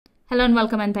Hello and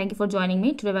welcome and thank you for joining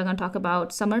me. Today we're going to talk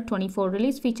about summer 24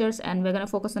 release features and we're going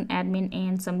to focus on admin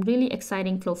and some really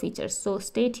exciting flow features. So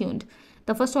stay tuned.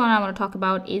 The first one I want to talk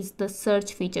about is the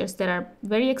search features. There are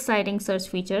very exciting search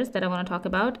features that I want to talk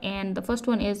about, and the first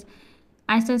one is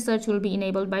Einstein search will be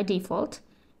enabled by default.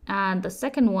 And the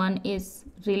second one is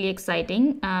really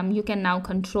exciting. You can now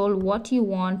control what you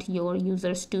want your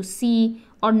users to see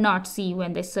or not see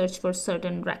when they search for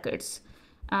certain records.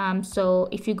 So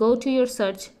if you go to your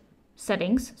search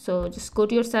settings, so just go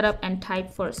to your setup and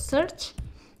type for search,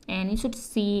 and you should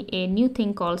see a new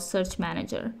thing called search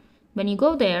manager. When you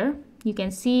go there, you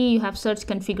can see you have search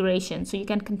configuration, so you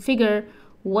can configure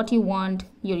what you want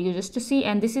your users to see,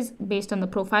 and this is based on the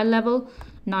profile level,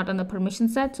 not on the permission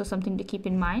set, so something to keep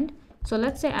in mind. So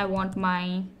let's say I want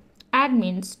my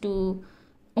admins to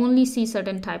only see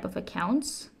certain type of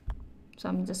accounts. So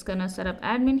I'm just gonna set up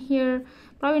admin here.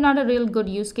 Probably not a real good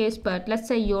use case, but let's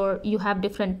say you have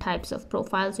different types of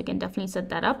profiles. You can definitely set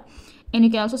that up, and you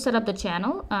can also set up the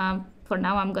channel. For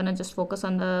now, I'm gonna just focus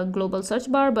on the global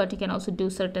search bar, but you can also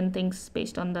do certain things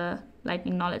based on the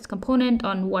Lightning Knowledge component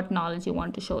on what knowledge you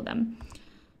want to show them.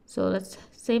 So let's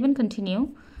save and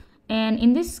continue. And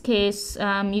in this case,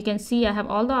 you can see I have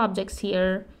all the objects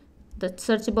here. The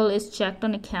searchable is checked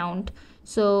on account.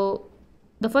 So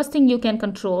the first thing you can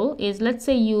control is, let's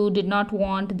say you did not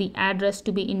want the address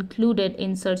to be included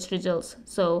in search results.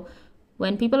 So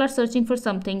when people are searching for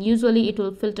something, usually it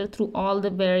will filter through all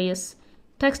the various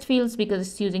text fields because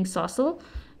it's using Social.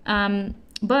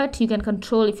 But you can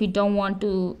control if you don't want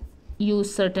to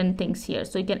use certain things here.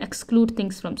 So you can exclude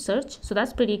things from search. So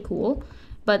that's pretty cool.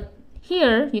 But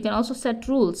here you can also set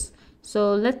rules.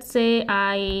 So let's say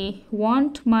I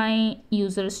want my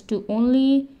users to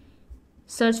only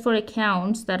search for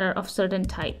accounts that are of certain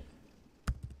type.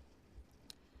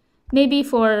 Maybe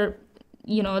for,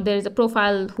 there is a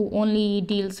profile who only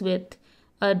deals with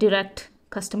a direct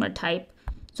customer type.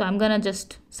 So I'm gonna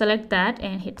just select that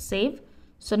and hit save.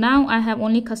 So now I have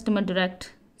only customer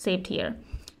direct saved here.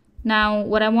 Now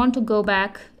what I want to go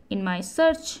back in my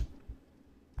search,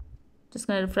 just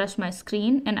gonna refresh my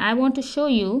screen, and I want to show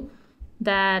you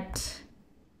that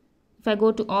if I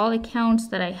go to all accounts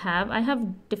that I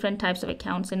have different types of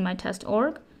accounts in my test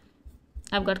org.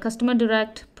 I've got customer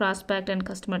direct, prospect, and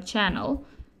customer channel,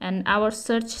 and our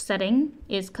search setting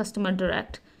is customer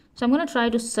direct. So I'm going to try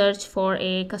to search for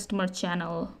a customer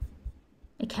channel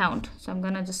account. So I'm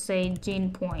going to just say Gene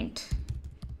Point.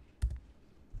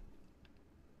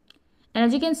 And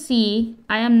as you can see,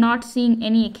 I am not seeing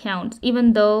any accounts,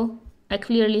 even though I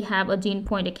clearly have a Gene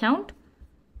Point account.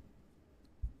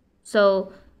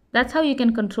 So that's how you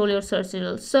can control your search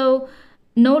results. So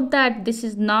note that this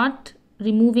is not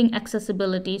removing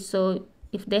accessibility. So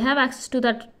if they have access to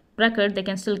that record, they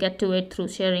can still get to it through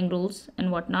sharing rules and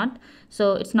whatnot.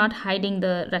 So it's not hiding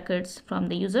the records from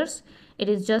the users. It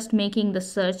is just making the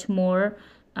search more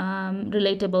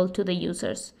relatable to the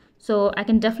users. So I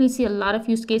can definitely see a lot of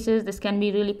use cases. This can be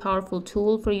a really powerful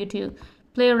tool for you to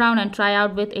play around and try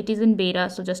out with. It is in beta,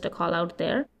 so just a call out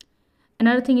there.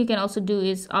 Another thing you can also do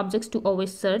is objects to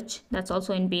always search. That's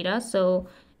also in beta. So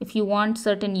if you want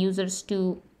certain users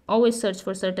to always search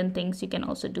for certain things, you can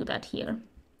also do that here.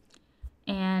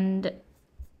 And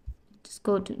just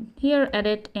go to here,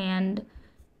 edit, and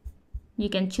you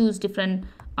can choose different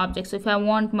objects. So if I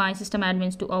want my system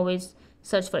admins to always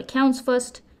search for accounts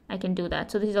first, I can do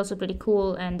that. So this is also pretty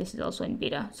cool, and this is also in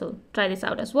beta. So try this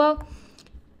out as well.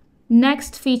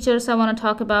 Next features I want to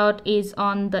talk about is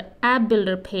on the app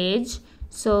builder page.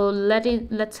 So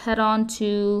let's head on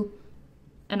to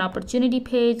an opportunity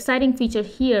page. Exciting feature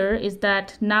here is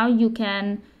that now you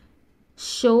can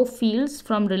show fields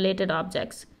from related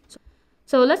objects.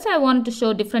 So let's say I wanted to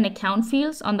show different account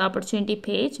fields on the opportunity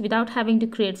page without having to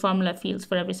create formula fields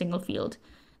for every single field.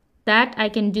 That I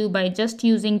can do by just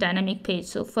using dynamic page.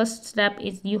 So first step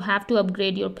is you have to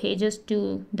upgrade your pages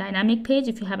to dynamic page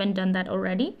if you haven't done that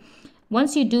already.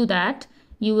 Once you do that,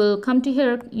 you will come to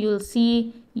here, you will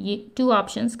see two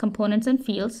options, components and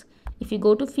fields. If you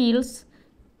go to fields,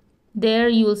 there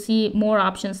you will see more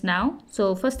options now.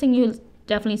 So first thing you'll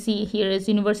definitely see here is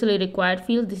universally required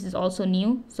field. This is also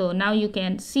new. So now you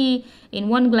can see in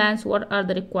one glance what are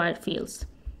the required fields.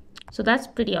 So that's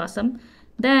pretty awesome.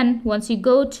 Then once you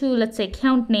go to, let's say,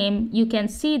 account name, you can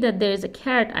see that there is a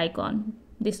caret icon.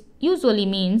 This usually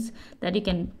means that you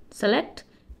can select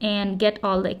and get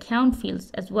all the account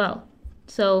fields as well.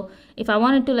 So if I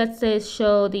wanted to, let's say,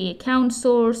 show the account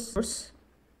source,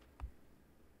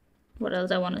 what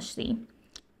else I want to see?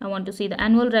 I want to see the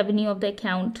annual revenue of the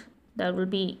account. That will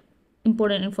be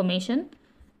important information.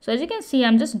 So as you can see,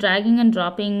 I'm just dragging and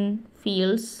dropping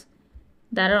fields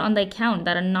that are on the account,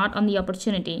 that are not on the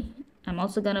opportunity. I'm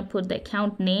also going to put the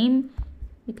account name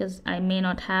because I may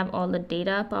not have all the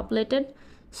data populated.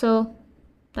 So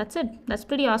that's it. That's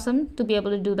pretty awesome to be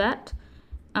able to do that.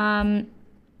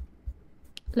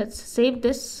 Let's save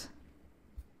this.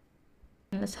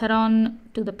 Let's head on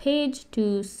to the page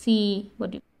to see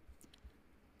what you...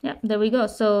 Yeah, there we go.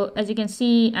 So as you can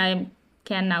see, I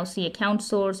can now see account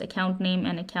source, account name,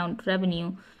 and account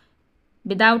revenue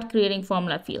without creating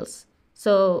formula fields.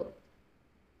 So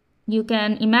you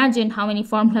can imagine how many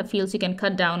formula fields you can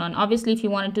cut down on. Obviously, if you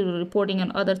wanted to do reporting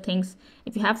on other things,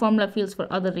 if you have formula fields for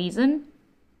other reason,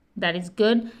 that is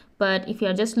good. But if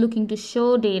you're just looking to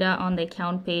show data on the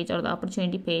account page or the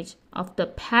opportunity page of the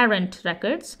parent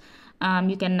records,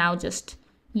 you can now just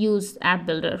use App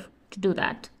Builder to do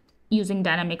that using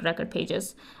dynamic record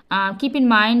pages. Keep in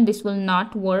mind, this will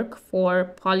not work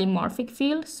for polymorphic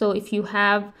fields. So if you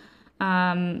have,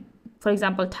 for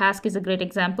example, task is a great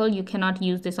example. You cannot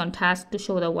use this on task to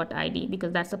show the what ID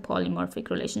because that's a polymorphic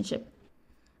relationship.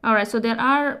 All right, so there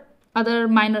are other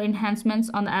minor enhancements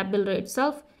on the App Builder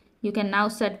itself. You can now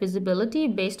set visibility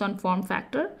based on form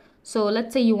factor. So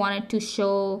let's say you wanted to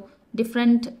show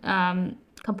different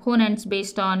components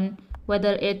based on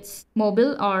whether it's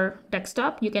mobile or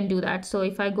desktop, you can do that. So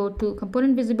if I go to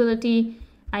component visibility,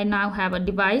 I now have a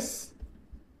device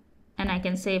and I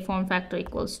can say form factor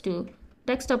equals to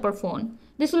desktop or phone.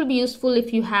 This will be useful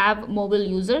if you have mobile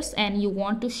users and you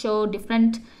want to show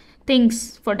different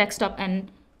things for desktop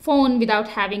and phone without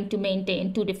having to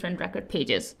maintain two different record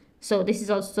pages. So this is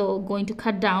also going to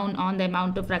cut down on the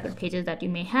amount of record pages that you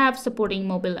may have supporting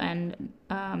mobile and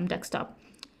desktop.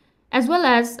 As well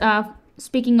as,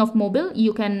 speaking of mobile,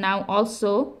 you can now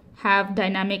also have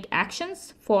dynamic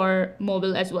actions for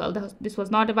mobile as well. This was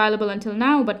not available until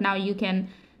now, but now you can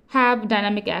have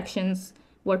dynamic actions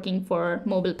working for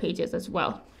mobile pages as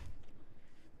well.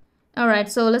 All right,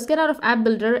 so let's get out of App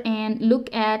Builder and look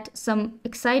at some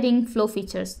exciting flow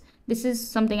features. This is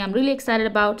something I'm really excited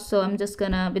about, so I'm just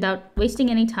gonna, without wasting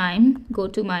any time, go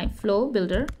to my flow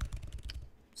builder.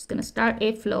 Just gonna start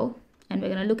a flow and we're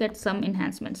gonna look at some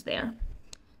enhancements there.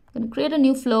 I'm gonna create a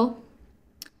new flow.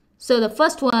 So the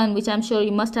first one, which I'm sure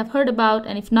you must have heard about,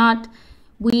 and if not,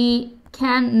 we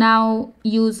can now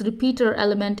use repeater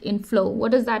element in flow.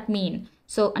 What does that mean?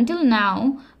 So until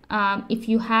now, if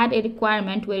you had a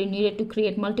requirement where you needed to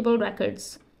create multiple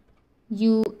records,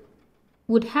 you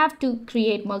would have to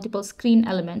create multiple screen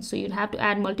elements. So you'd have to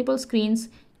add multiple screens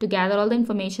to gather all the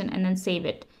information and then save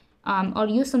it, or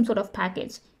use some sort of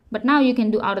package. But now you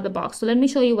can do out of the box. So let me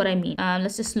show you what I mean.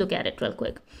 Let's just look at it real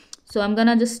quick. So I'm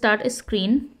gonna just start a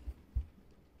screen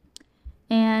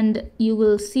and you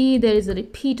will see there is a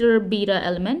repeater beta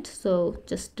element. So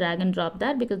just drag and drop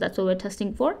that because that's what we're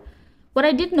testing for. What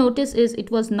I did notice is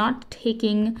it was not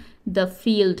taking the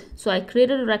field. So I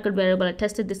created a record variable. I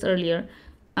tested this earlier.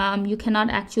 You cannot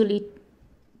actually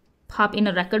pop in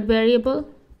a record variable.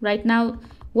 Right now,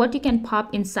 what you can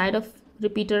pop inside of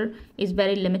repeater is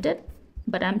very limited,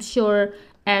 but I'm sure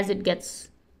as it gets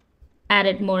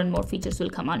added, more and more features will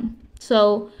come on.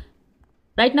 So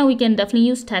right now we can definitely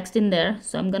use text in there.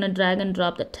 So I'm gonna drag and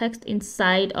drop the text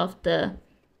inside of the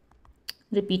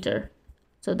repeater.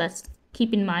 So that's,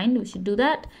 keep in mind, we should do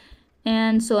that.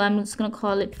 And so I'm just gonna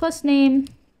call it first name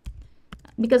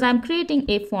because I'm creating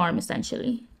a form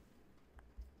essentially.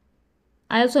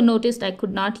 I also noticed I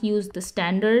could not use the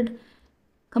standard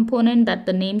component, that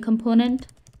the name component,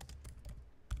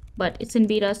 but it's in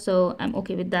beta, so I'm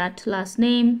okay with that. Last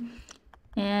name,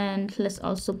 and let's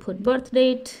also put birth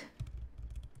date.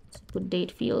 Let's put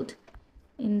date field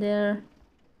in there.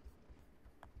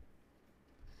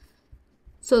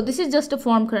 So this is just a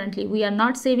form currently. We are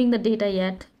not saving the data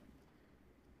yet.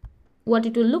 What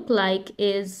it will look like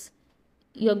is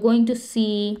you're going to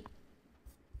see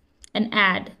an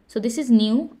add. So this is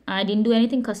new. I didn't do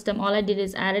anything custom. All I did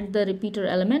is added the repeater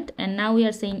element, and now we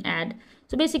are saying add.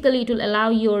 So basically it will allow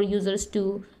your users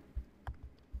to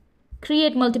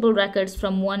create multiple records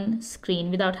from one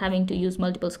screen without having to use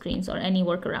multiple screens or any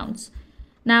workarounds.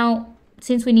 Now,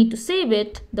 since we need to save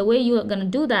it, the way you are going to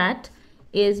do that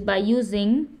is by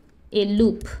using a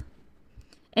loop.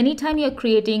 Anytime you're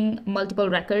creating multiple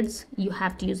records, you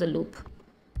have to use a loop.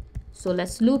 So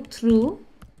let's loop through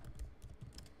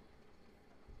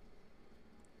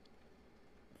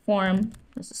form,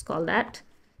 let's just call that,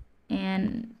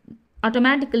 and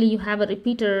automatically you have a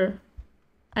repeater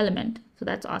element. So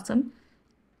that's awesome.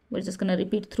 We're just going to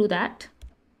repeat through that.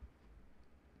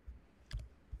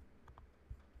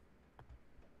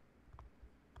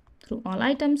 Through all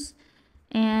items,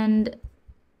 and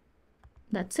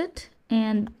that's it.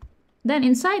 And then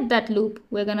inside that loop,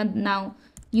 we're going to now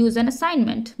use an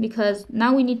assignment, because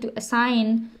now we need to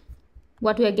assign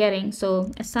what we are getting.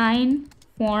 So assign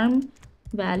form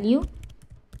value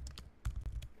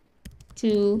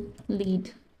to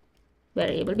lead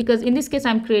variable, because in this case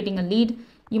I'm creating a lead.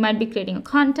 You might be creating a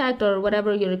contact or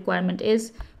whatever your requirement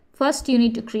is. First you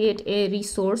need to create a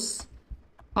resource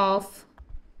of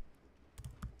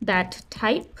that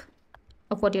type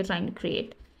of what you're trying to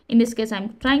create. In this case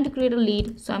I'm trying to create a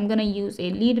lead, so I'm going to use a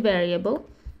lead variable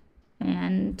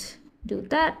and do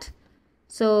that.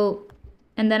 So,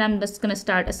 and then I'm just going to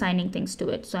start assigning things to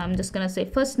it. So I'm just going to say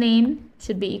first name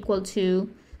should be equal to,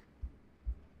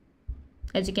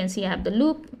 as you can see I have the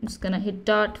loop. I'm just going to hit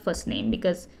dot first name,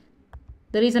 because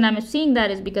the reason I'm seeing that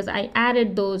is because I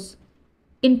added those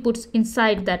inputs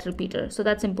inside that repeater. So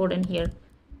that's important here.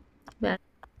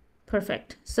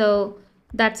 Perfect. So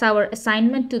that's our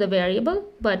assignment to the variable.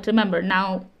 But remember,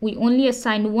 now we only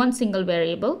assigned one single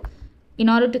variable. In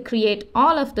order to create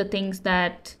all of the things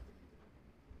that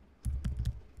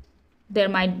there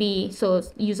might be, so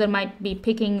user might be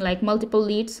picking like multiple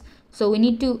leads, so we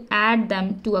need to add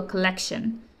them to a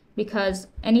collection, because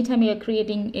anytime you're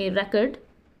creating a record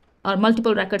or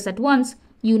multiple records at once,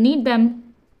 you need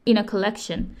them in a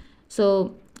collection.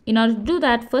 So in order to do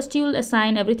that, first you will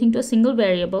assign everything to a single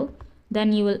variable,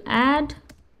 then you will add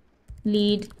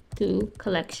lead to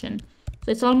collection.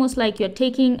 So it's almost like you're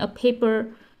taking a paper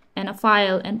and a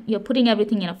file and you're putting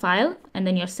everything in a file, and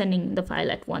then you're sending the file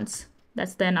at once.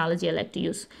 That's the analogy I like to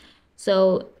use.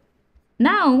 So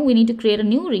now we need to create a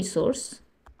new resource.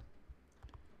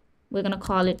 We're going to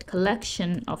call it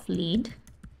collection of lead,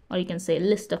 or you can say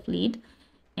list of lead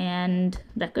and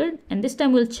record. And this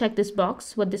time we'll check this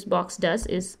box. What this box does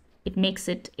is it makes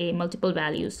it a multiple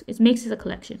values. It makes it a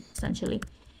collection essentially.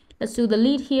 Let's do the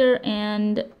lead here,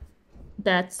 and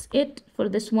that's it for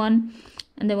this one.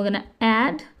 And then we're going to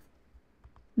add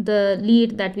the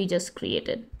lead that we just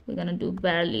created. We're going to do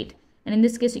var lead. And in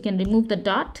this case, you can remove the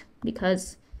dot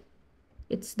because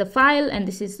it's the file and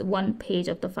this is one page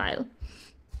of the file.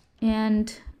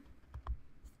 And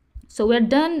so we're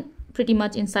done pretty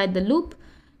much inside the loop.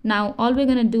 Now all we're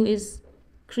going to do is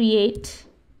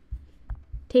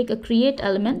take a create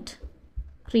element,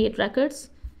 create records,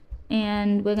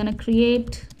 and we're going to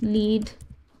create lead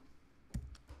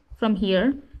from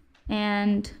here,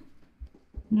 and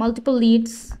multiple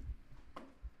leads,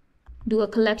 do a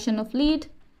collection of lead,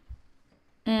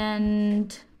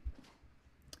 and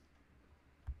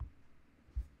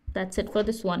that's it for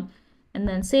this one. And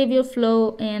then save your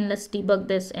flow, and let's debug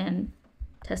this and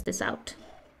test this out.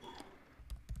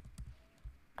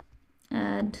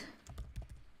 Add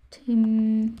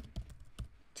team.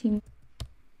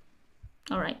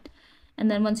 All right, and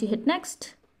then once you hit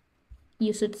next,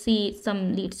 you should see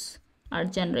some leads are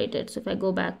generated. So if I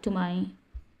go back to my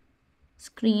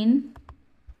screen,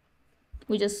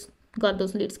 we just got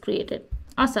those leads created.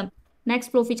 Awesome. Next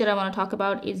flow feature I want to talk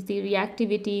about is the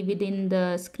reactivity within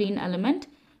the screen element.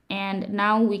 And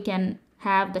now we can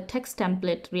have the text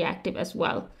template reactive as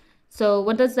well. So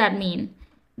what does that mean?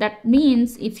 That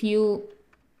means if you,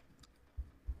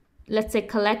 let's say,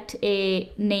 collect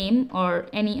a name or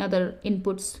any other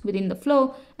inputs within the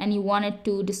flow and you want it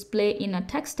to display in a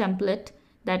text template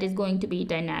that is going to be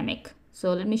dynamic.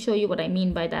 So let me show you what I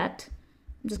mean by that.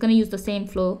 I'm just going to use the same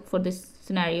flow for this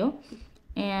scenario,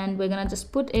 and we're going to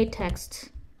just put a text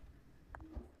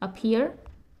up here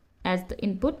as the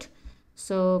input.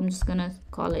 So I'm just going to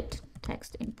call it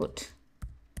text input.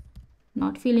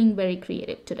 Not feeling very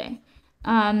creative today.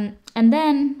 And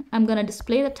then I'm going to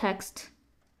display the text.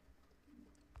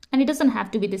 And it doesn't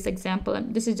have to be this example.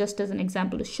 This is just as an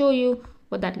example to show you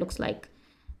what that looks like.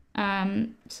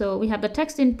 So we have the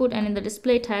text input, and in the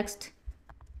display text,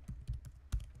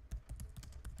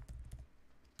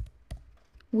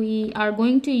 we are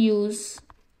going to use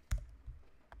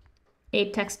a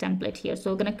text template here.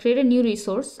 So we're going to create a new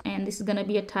resource, and this is going to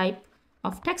be a type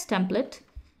of text template.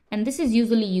 And this is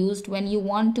usually used when you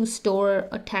want to store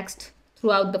a text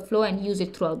throughout the flow and use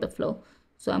it throughout the flow.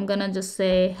 So I'm going to just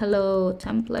say hello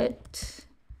template,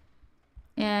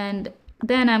 and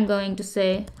then I'm going to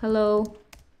say hello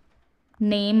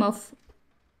name of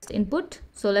input.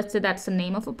 So let's say that's the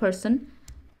name of a person.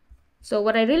 So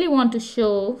what I really want to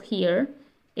show here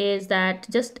is that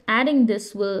just adding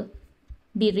this will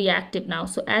be reactive now.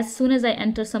 So as soon as I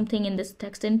enter something in this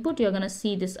text input, you're going to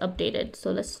see this updated.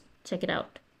 So let's check it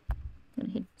out.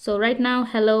 So right now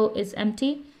hello is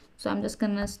empty. So I'm just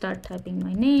going to start typing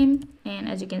my name, and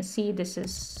as you can see, this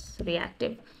is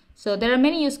reactive. So there are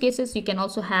many use cases. You can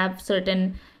also have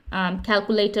certain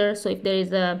calculator. So if there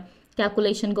is a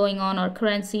calculation going on, or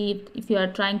currency, if you are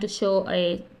trying to show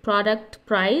a product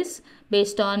price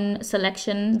based on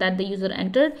selection that the user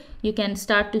entered, you can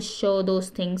start to show those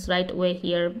things right away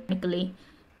here automatically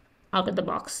out of the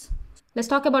box. Let's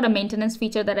talk about a maintenance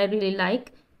feature that I really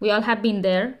like. We all have been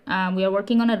there. We are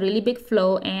working on a really big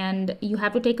flow and you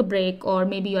have to take a break, or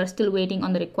maybe you are still waiting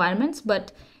on the requirements,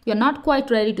 but you're not quite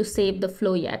ready to save the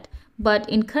flow yet. But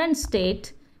in current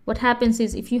state, what happens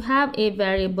is if you have a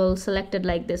variable selected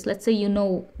like this, let's say you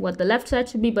know what the left side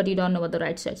should be, but you don't know what the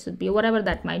right side should be, or whatever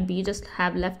that might be, you just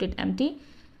have left it empty.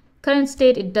 Current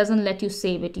state, it doesn't let you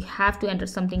save it. You have to enter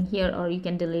something here, or you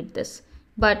can delete this.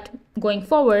 But going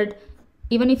forward,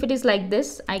 even if it is like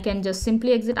this, I can just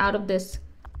simply exit out of this,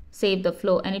 save the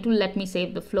flow, and it will let me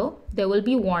save the flow. There will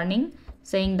be warning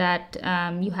saying that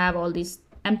you have all these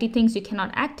empty things, you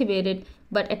cannot activate it,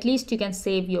 but at least you can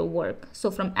save your work.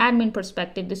 So from admin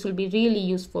perspective, this will be really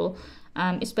useful,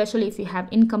 especially if you have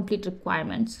incomplete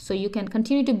requirements. So you can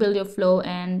continue to build your flow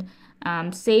and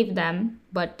save them,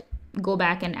 but go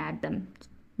back and add them.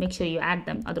 Make sure you add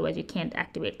them, otherwise you can't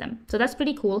activate them. So that's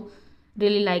pretty cool.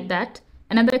 Really like that.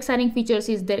 Another exciting feature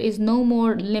is there is no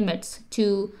more limits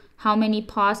to how many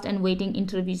paused and waiting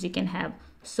interviews you can have.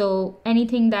 So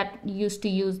anything that used to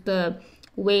use the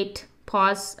wait,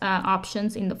 pause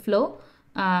options in the flow,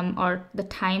 or the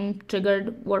time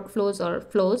triggered workflows or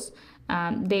flows,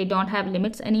 they don't have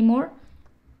limits anymore.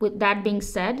 With that being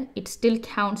said, it still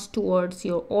counts towards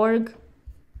your org.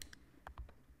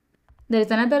 There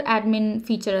is another admin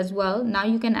feature as well. Now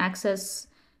you can access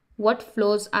what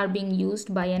flows are being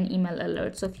used by an email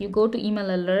alert. So if you go to email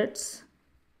alerts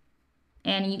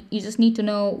and you just need to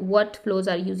know what flows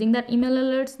are using that email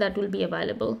alerts, that will be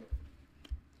available.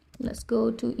 Let's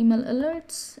go to email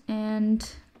alerts and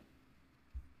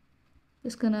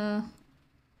just gonna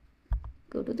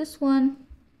go to this one.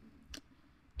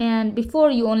 And before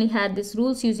you only had this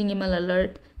rules using email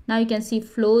alert. Now you can see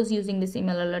flows using this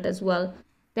email alert as well.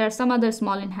 There are some other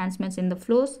small enhancements in the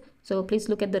flows, so please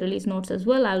look at the release notes as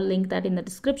well. I'll link that in the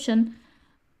description.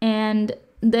 And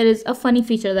there is a funny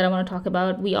feature that I want to talk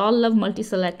about. We all love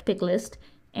multi-select pick list,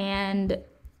 and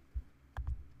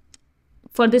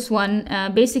for this one,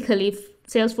 basically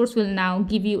Salesforce will now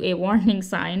give you a warning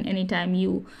sign anytime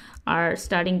you are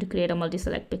starting to create a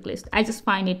multi-select pick list. I just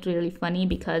find it really funny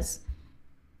because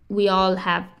we all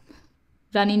have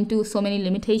run into so many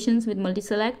limitations with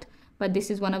multi-select, but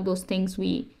this is one of those things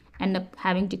we end up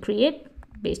having to create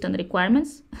based on the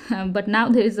requirements. But now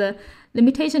there is a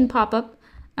limitation pop-up.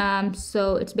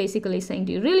 So it's basically saying,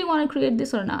 do you really want to create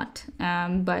this or not?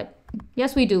 But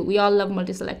yes, we do. We all love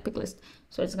multi-select pick list.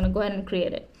 So it's going to go ahead and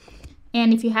create it.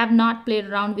 And if you have not played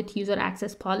around with user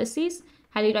access policies,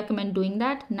 highly recommend doing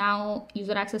that. Now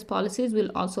user access policies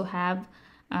will also have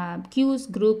queues,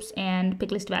 groups, and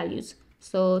pick list values.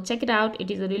 So check it out.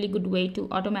 It is a really good way to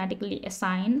automatically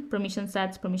assign permission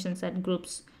sets, permission set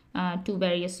groups to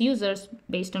various users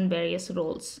based on various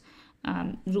roles,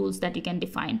 rules that you can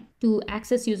define. To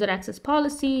access user access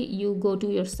policy, you go to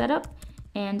your setup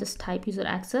and just type user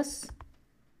access.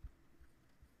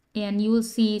 And you will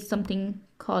see something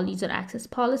called user access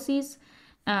policies.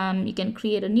 You can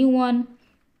create a new one.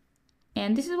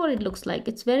 And this is what it looks like.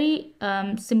 It's very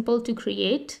simple to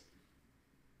create.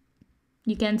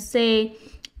 You can say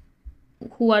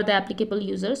who are the applicable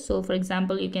users. So for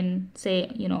example, you can say,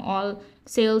 all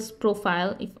sales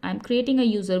profile. If I'm creating a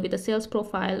user with a sales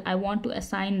profile, I want to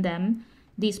assign them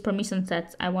these permission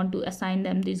sets. I want to assign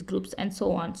them these groups and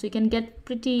so on. So you can get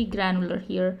pretty granular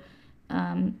here.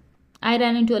 I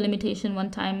ran into a limitation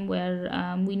one time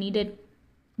where we needed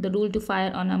the rule to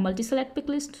fire on a multi-select pick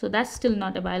list. So that's still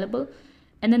not available.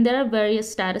 And then there are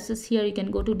various statuses here. You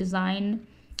can go to design.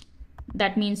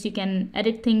 That means you can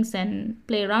edit things and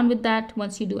play around with that.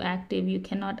 Once you do active, you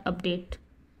cannot update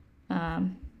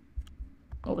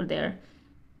over there.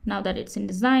 Now that it's in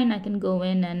design, I can go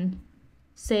in and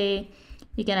say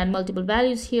you can add multiple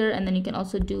values here, and then you can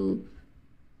also do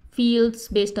fields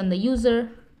based on the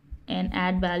user and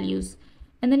add values,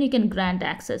 and then you can grant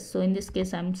access. So in this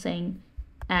case, I'm saying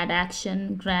add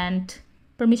action, grant,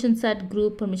 permission set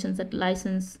group, permission set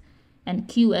license, and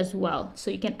queue as well. So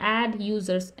you can add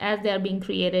users as they are being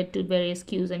created to various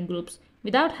queues and groups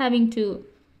without having to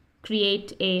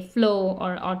create a flow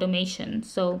or automation.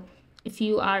 So if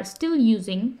you are still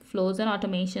using flows and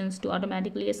automations to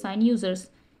automatically assign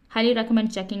users, highly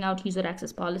recommend checking out user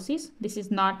access policies. This is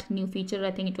not new feature.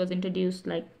 I think it was introduced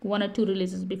like 1 or 2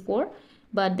 releases before,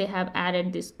 but they have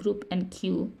added this group and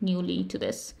queue newly to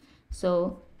this.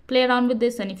 So play around with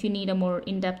this, and if you need a more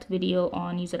in-depth video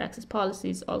on user access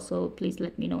policies, also please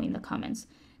let me know in the comments.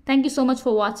 Thank you so much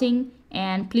for watching,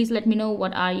 and please let me know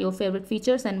what are your favorite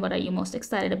features and what are you most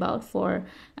excited about for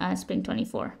Spring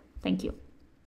 24. Thank you.